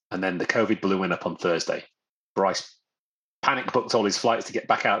 And then the COVID balloon up on Thursday. Bryce panic booked all his flights to get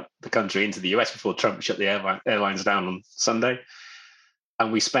back out the country into the US before Trump shut the airlines down on Sunday.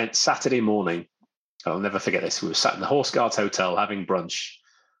 And we spent Saturday morning, I'll never forget this, we were sat in the Horse Guards Hotel having brunch.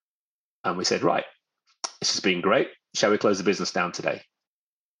 And we said, right, this has been great. Shall we close the business down today?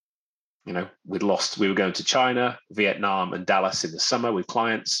 We were going to China, Vietnam, and Dallas in the summer with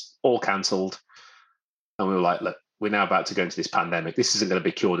clients, all cancelled. And we were like, look, we're now about to go into this pandemic. This isn't going to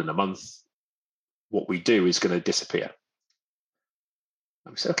be cured in a month. What we do is going to disappear.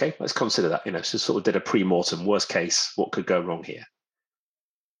 And we said, okay, let's consider that. So sort of did a pre-mortem, worst case, what could go wrong here?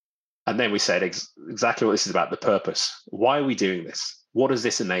 And then we said exactly what this is about, the purpose. Why are we doing this? What does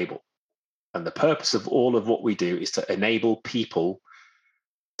this enable? And the purpose of all of what we do is to enable people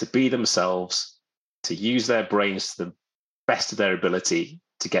to be themselves, to use their brains to the best of their ability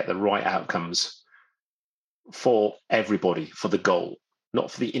to get the right outcomes for everybody, for the goal, not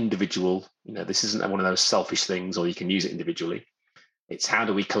for the individual. This isn't one of those selfish things, or you can use it individually. It's how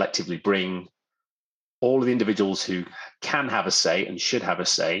do we collectively bring all of the individuals who can have a say and should have a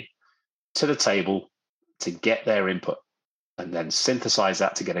say to the table to get their input and then synthesize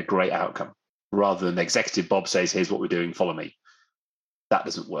that to get a great outcome, rather than executive Bob says, here's what we're doing, follow me. That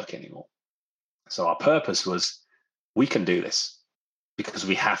doesn't work anymore. So our purpose was, we can do this because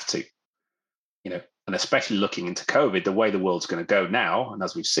we have to, and especially looking into COVID, the way the world's going to go now, and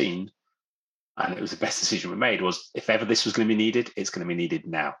as we've seen, and it was the best decision we made, was if ever this was going to be needed, it's going to be needed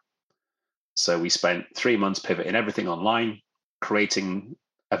now. So we spent 3 months pivoting everything online, creating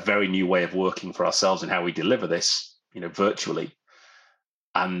a very new way of working for ourselves and how we deliver this, virtually.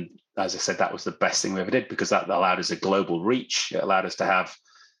 And as I said, that was the best thing we ever did, because that allowed us a global reach. It allowed us to have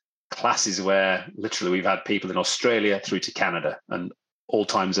classes where literally we've had people in Australia through to Canada and all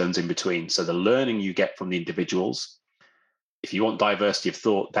time zones in between. So the learning you get from the individuals, if you want diversity of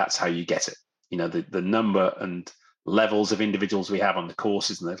thought, that's how you get it. The number and levels of individuals we have on the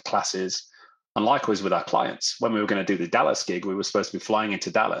courses and the classes. And likewise with our clients, when we were going to do the Dallas gig, we were supposed to be flying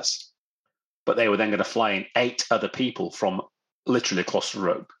into Dallas, but they were then going to fly in 8 other people from literally across the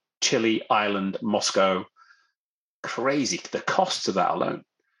road, Chile, Ireland, Moscow. Crazy, the costs of that alone.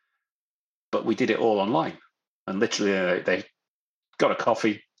 But we did it all online. And literally they got a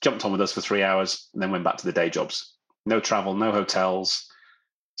coffee, jumped on with us for 3 hours, and then went back to the day jobs. No travel, no hotels.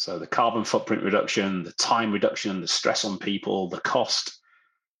 So the carbon footprint reduction, the time reduction, the stress on people, the cost.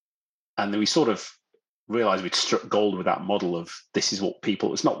 And then we sort of realized we'd struck gold with that model of, this is what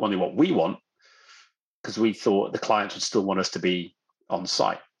people, it's not only what we want, because we thought the clients would still want us to be on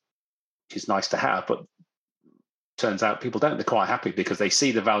site, which is nice to have, but turns out people don't. They're quite happy because they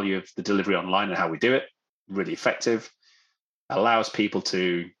see the value of the delivery online and how we do it, really effective, allows people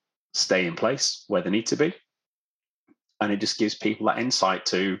to stay in place where they need to be. And it just gives people that insight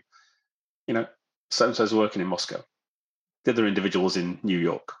to, so-and-so's working in Moscow, the other individuals in New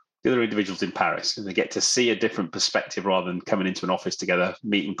York, the other individuals in Paris, and they get to see a different perspective rather than coming into an office together,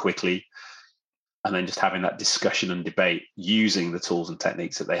 meeting quickly, and then just having that discussion and debate using the tools and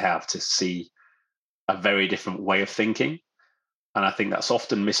techniques that they have to see a very different way of thinking. And I think that's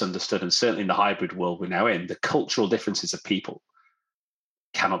often misunderstood. And certainly in the hybrid world we're now in, the cultural differences of people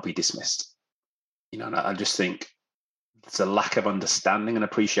cannot be dismissed. And I just think there's a lack of understanding and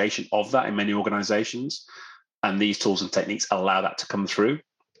appreciation of that in many organizations. And these tools and techniques allow that to come through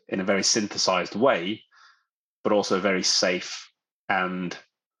in a very synthesized way, but also a very safe and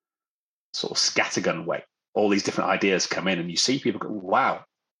sort of scattergun way. All these different ideas come in and you see people go, wow,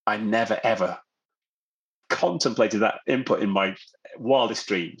 I never, ever contemplated that input in my wildest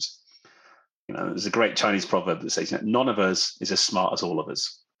dreams. There's a great Chinese proverb that says, none of us is as smart as all of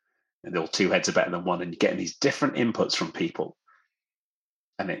us. And all 2 heads are better than one. And you're getting these different inputs from people.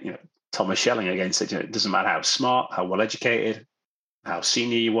 And Thomas Schelling again said, it doesn't matter how smart, how well educated, how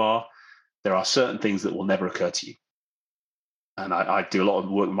senior you are, there are certain things that will never occur to you. And I do a lot of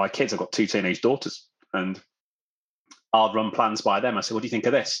work with my kids. I've got 2 teenage daughters, and I'll run plans by them. I say, what do you think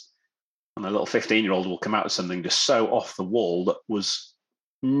of this? And a little 15-year-old will come out with something just so off the wall that was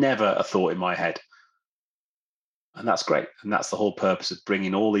never a thought in my head. And that's great. And that's the whole purpose of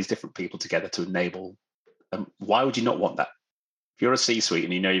bringing all these different people together to enable them. Why would you not want that? If you're a C-suite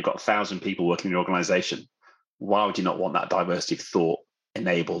and you know you've got 1,000 people working in your organization, why would you not want that diversity of thought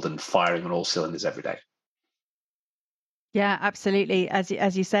enabled and firing on all cylinders every day? Yeah, absolutely. As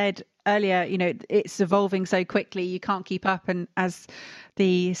you said earlier, it's evolving so quickly, you can't keep up. And as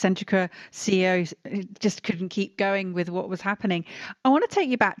the Centrica CEO, just couldn't keep going with what was happening. I want to take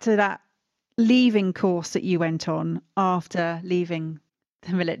you back to that leaving course that you went on after leaving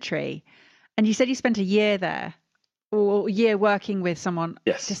the military. And you said you spent a year there, or a year working with someone,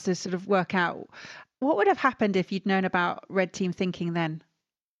 Yes. just to sort of work out what would have happened if you'd known about red team thinking then.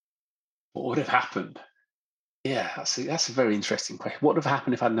 What would have happened? Yeah, that's a very interesting question. What would have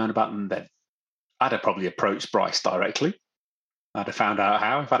happened if I'd known about them then? I'd have probably approached Bryce directly. I'd have found out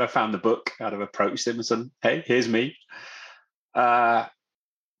how. If I'd have found the book, I'd have approached him and said, "Hey, here's me." But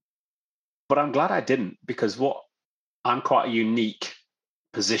I'm glad I didn't, because I'm quite a unique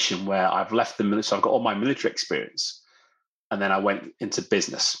position where I've left the military. So I've got all my military experience, and then I went into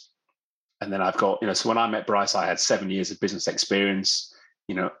business. And then I've got, so when I met Bryce, I had 7 years of business experience,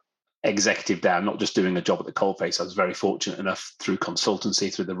 executive down, not just doing a job at the coalface. I was very fortunate enough through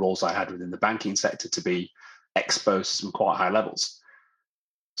consultancy, through the roles I had within the banking sector, to be exposed to some quite high levels.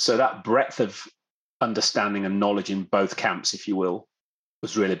 So that breadth of understanding and knowledge in both camps, if you will,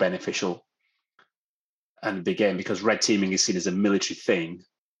 was really beneficial. And again, because red teaming is seen as a military thing,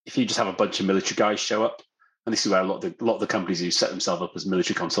 if you just have a bunch of military guys show up, and this is where a lot of the companies who set themselves up as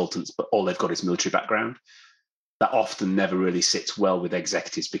military consultants, but all they've got is military background, that often never really sits well with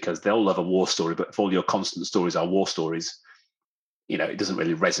executives, because they'll love a war story, but if all your constant stories are war stories, it doesn't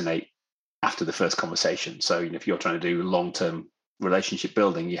really resonate after the first conversation. So, if you're trying to do long-term relationship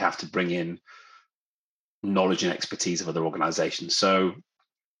building, you have to bring in knowledge and expertise of other organizations. So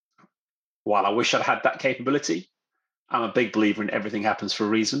while I wish I'd had that capability, I'm a big believer in everything happens for a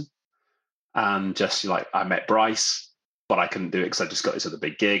reason. And just like I met Bryce, but I couldn't do it because I just got this other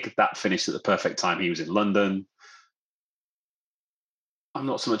big gig. That finished at the perfect time. He was in London. I'm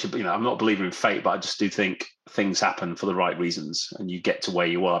not so much, I'm not a believer in fate, but I just do think things happen for the right reasons, and you get to where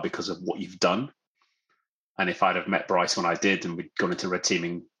you are because of what you've done. And if I'd have met Bryce when I did, and we'd gone into red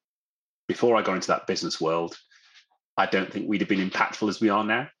teaming before I got into that business world, I don't think we'd have been impactful as we are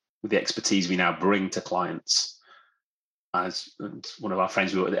now, with the expertise we now bring to clients. As one of our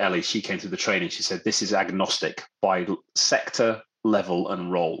friends we worked with, Ellie, she came through the training. She said, this is agnostic by sector, level,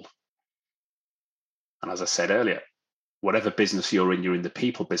 and role. And as I said earlier, whatever business you're in the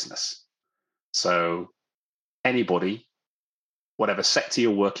people business. So anybody, whatever sector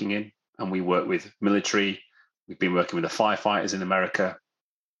you're working in, and we work with military, we've been working with the firefighters in America,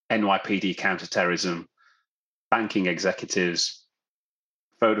 NYPD counterterrorism, banking executives,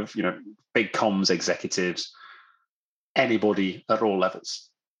 big comms executives, anybody at all levels.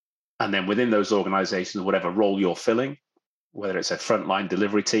 And then within those organizations, whatever role you're filling, whether it's a frontline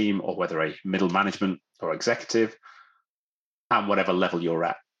delivery team or whether a middle management or executive, and whatever level you're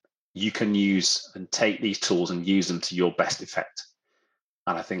at, you can use and take these tools and use them to your best effect.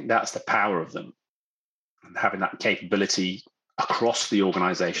 And I think that's the power of them. And having that capability across the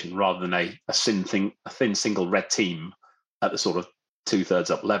organization rather than a thin single red team at the sort of 2/3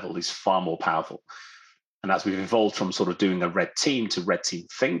 up level is far more powerful. And as we've evolved from sort of doing a red team to red team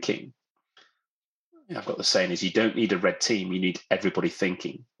thinking, I've got the saying is, you don't need a red team, you need everybody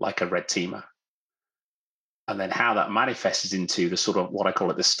thinking like a red teamer. And then how that manifests into the sort of what I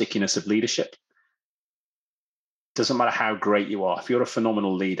call it the stickiness of leadership. Doesn't matter how great you are. If you're a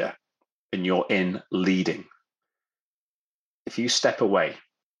phenomenal leader and you're in leading, if you step away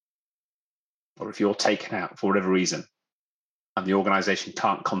or if you're taken out for whatever reason and the organization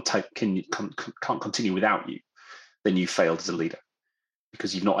can't continue without you, then you failed as a leader,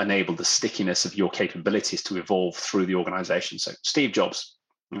 because you've not enabled the stickiness of your capabilities to evolve through the organization. So Steve Jobs,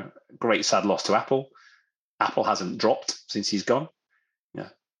 great sad loss to Apple. Apple hasn't dropped since he's gone.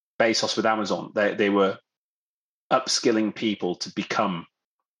 Bezos with Amazon, they were upskilling people to become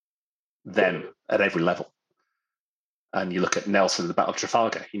them at every level. And you look at Nelson at the Battle of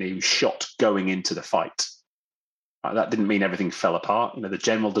Trafalgar, he was shot going into the fight. That didn't mean everything fell apart. The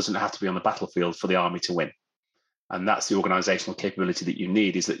general doesn't have to be on the battlefield for the army to win. And that's the organizational capability that you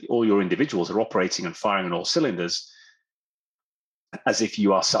need, is that all your individuals are operating and firing on all cylinders as if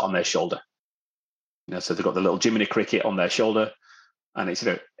you are sat on their shoulder. So they've got the little Jiminy Cricket on their shoulder. And it's,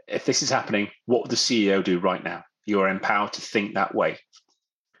 if this is happening, what would the CEO do right now? You are empowered to think that way.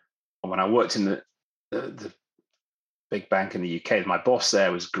 And when I worked in the big bank in the UK, my boss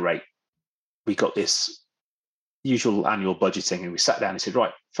there was great. We got this usual annual budgeting, and we sat down and said,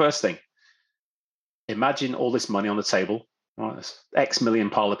 right, first thing, imagine all this money on the table, right? This X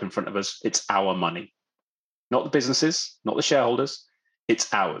million piled up in front of us. It's our money. not the businesses, not the shareholders.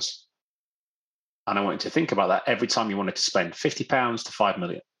 It's ours. And I want you to think about that every time you wanted to spend £50 to 5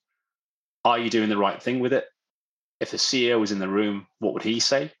 million. Are you doing the right thing with it? If the CEO was in the room, what would he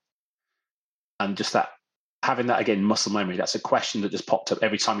say? And just that, having that, again, muscle memory, that's a question that just popped up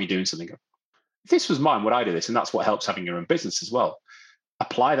every time you're doing something. If this was mine, would I do this? And that's what helps having your own business as well.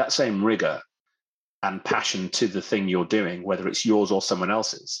 Apply that same rigor and passion to the thing you're doing, whether it's yours or someone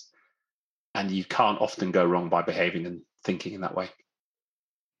else's. And you can't often go wrong by behaving and thinking in that way.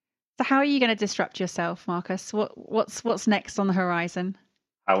 So how are you going to disrupt yourself, Marcus? What's next on the horizon?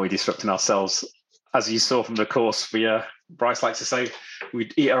 How are we disrupting ourselves? As you saw from the course, Bryce likes to say, we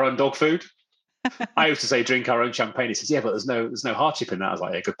eat our own dog food. I used to say drink our own champagne. He says, yeah, but there's no hardship in that. I was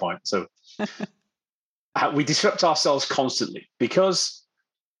like, yeah, good point. So we disrupt ourselves constantly because,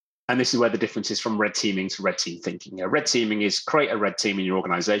 and this is where the difference is from red teaming to red team thinking. Red teaming is create a red team in your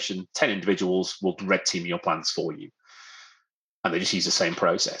organization. 10 individuals will red team your plans for you. And they just use the same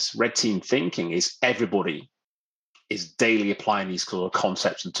process. Red team thinking is everybody is daily applying these sort of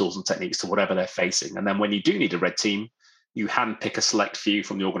concepts and tools and techniques to whatever they're facing. And then when you do need a red team, you handpick a select few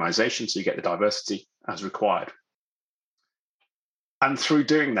from the organization so you get the diversity as required. And through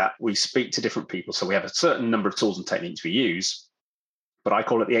doing that, we speak to different people. So we have a certain number of tools and techniques we use, but I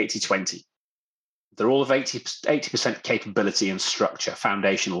call it the 80-20. They're all of 80% capability and structure,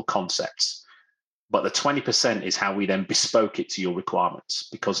 foundational concepts. But the 20% is how we then bespoke it to your requirements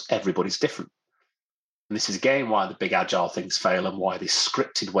because everybody's different. And this is again why the big agile things fail and why these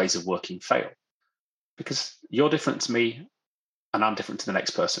scripted ways of working fail. Because you're different to me and I'm different to the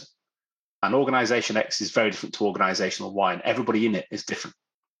next person. And organization X is very different to organizational Y, and everybody in it is different.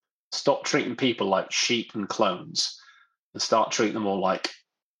 Stop treating people like sheep and clones and start treating them all like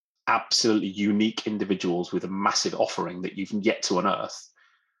absolutely unique individuals with a massive offering that you've yet to unearth.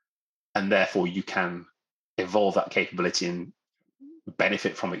 And therefore you can evolve that capability and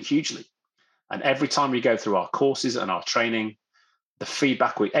benefit from it hugely. And every time we go through our courses and our training, the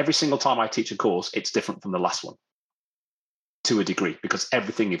feedback, every single time I teach a course, it's different from the last one to a degree because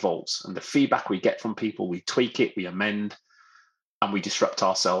everything evolves. And the feedback we get from people, we tweak it, we amend, and we disrupt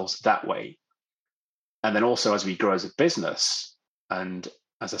ourselves that way. And then also as we grow as a business, and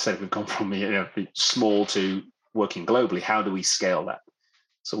as I said, we've gone from small to working globally, how do we scale that?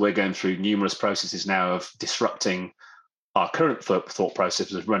 So we're going through numerous processes now of disrupting our current thought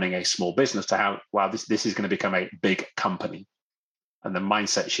process of running a small business to how, wow, this is going to become a big company. And the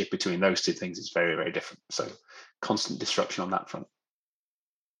mindset shift between those two things is very, very different. So constant disruption on that front.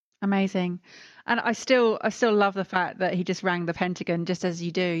 Amazing. And I still love the fact that he just rang the Pentagon just as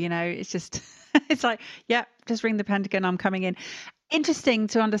you do, it's just, it's like, yeah, just ring the Pentagon, I'm coming in. Interesting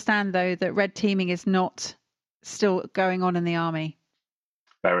to understand though, that red teaming is not still going on in the army.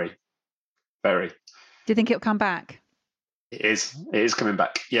 Very, very. Do you think it'll come back? It is coming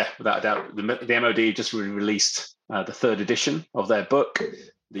back. Yeah, without a doubt. The MOD just released the third edition of their book.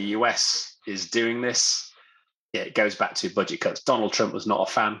 The US is doing this. Yeah, it goes back to budget cuts. Donald Trump was not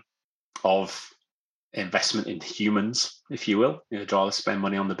a fan of investment in humans, if you will. I'd rather spend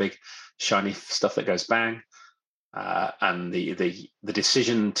money on the big shiny stuff that goes bang. And the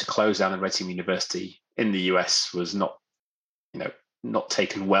decision to close down the Red Team University in the US was not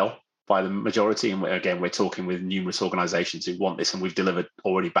taken well by the majority. And again, we're talking with numerous organizations who want this, and we've delivered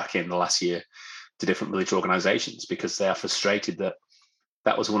already back in the last year to different military organizations because they are frustrated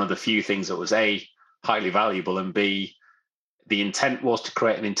that was one of the few things that was A, highly valuable, and B, the intent was to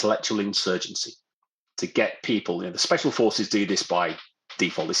create an intellectual insurgency, to get people, the special forces do this by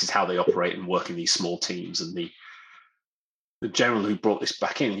default. This is how they operate and work in these small teams. And the general who brought this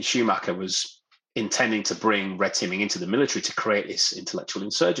back in Schumacher, was intending to bring red teaming into the military to create this intellectual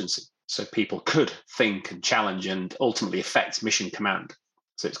insurgency so people could think and challenge and ultimately affect mission command.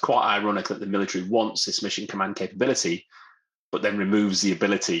 So it's quite ironic that the military wants this mission command capability, but then removes the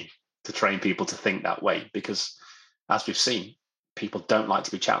ability to train people to think that way, because as we've seen, people don't like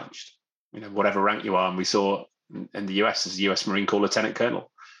to be challenged. Whatever rank you are, and we saw in the US as a US Marine Corps Lieutenant Colonel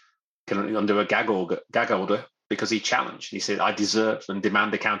under a gag order because he challenged. He said, I deserve and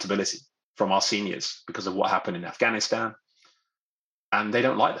demand accountability from our seniors because of what happened in Afghanistan. And they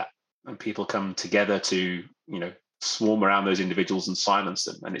don't like that. And people come together to, swarm around those individuals and silence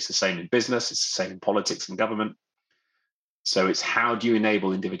them. And it's the same in business. It's the same in politics and government. So it's how do you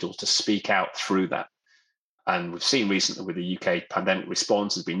enable individuals to speak out through that? And we've seen recently with the UK pandemic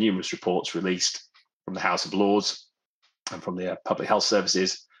response, there's been numerous reports released from the House of Lords and from the public health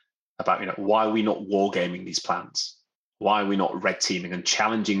services about, why are we not wargaming these plans? Why are we not red teaming and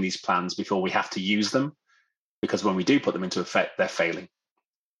challenging these plans before we have to use them? Because when we do put them into effect, they're failing.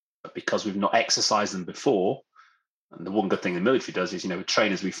 But because we've not exercised them before, and the one good thing the military does is, we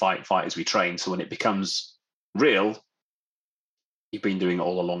train as we fight, fight as we train. So when it becomes real, you've been doing it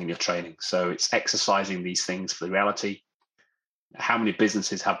all along in your training. So it's exercising these things for the reality. How many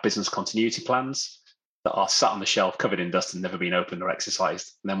businesses have business continuity plans that are sat on the shelf covered in dust and never been opened or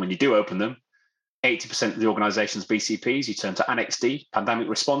exercised? And then when you do open them, 80% of the organization's BCPs, you turn to Annex D, Pandemic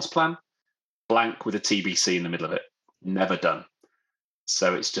Response Plan, blank with a TBC in the middle of it. Never done.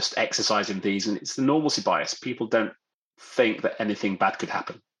 So it's just exercising these, and it's the normalcy bias. People don't think that anything bad could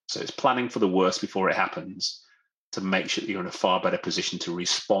happen. So it's planning for the worst before it happens to make sure that you're in a far better position to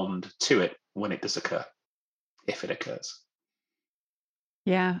respond to it when it does occur, if it occurs.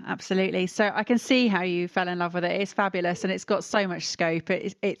 Yeah, absolutely. So I can see how you fell in love with it. It's fabulous, and it's got so much scope.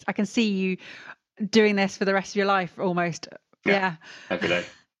 It's I can see you doing this for the rest of your life almost. Yeah. Every day.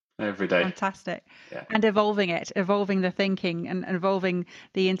 Fantastic. Yeah. And evolving the thinking and evolving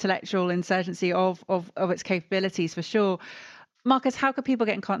the intellectual insurgency of its capabilities, for sure. Marcus, how can people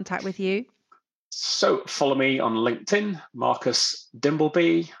get in contact with you? So follow me on LinkedIn, Marcus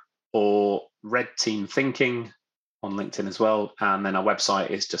Dimbleby, or Red Team Thinking on LinkedIn as well. And then our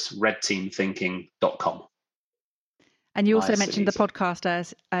website is just redteamthinking.com. And you also mentioned the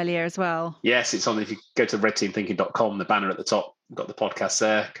podcast earlier as well. Yes, it's on. If you go to redteamthinking.com, the banner at the top, we've got the podcast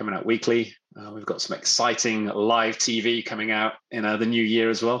there coming out weekly. We've got some exciting live TV coming out in the new year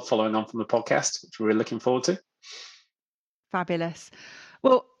as well, following on from the podcast, which we're really looking forward to. Fabulous.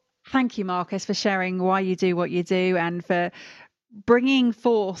 Well, thank you, Marcus, for sharing why you do what you do and for bringing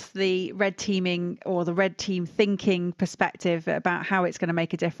forth the red teaming or the red team thinking perspective about how it's going to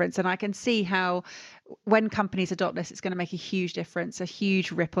make a difference. And I can see how when companies adopt this, it's going to make a huge difference, a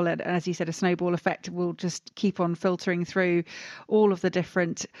huge ripple. And as you said, a snowball effect will just keep on filtering through all of the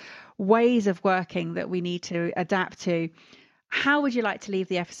different ways of working that we need to adapt to. How would you like to leave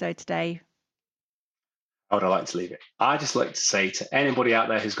the episode today? How would I like to leave it? I just like to say to anybody out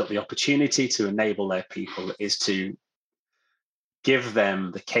there who's got the opportunity to enable their people is to give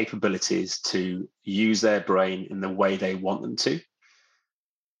them the capabilities to use their brain in the way they want them to.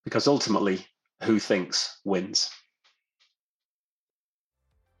 Because ultimately, who thinks wins.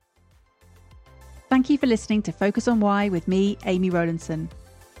 Thank you for listening to Focus on Why with me, Amy Rowlandson.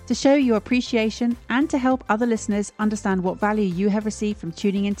 To show your appreciation and to help other listeners understand what value you have received from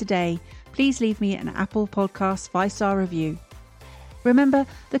tuning in today, please leave me an Apple Podcast 5-star review. Remember,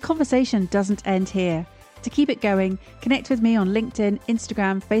 the conversation doesn't end here. To keep it going, connect with me on LinkedIn,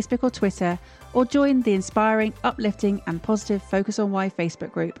 Instagram, Facebook or Twitter, or join the inspiring, uplifting and positive Focus on Why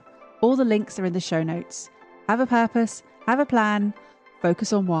Facebook group. All the links are in the show notes. Have a purpose, have a plan,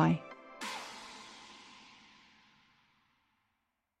 focus on why.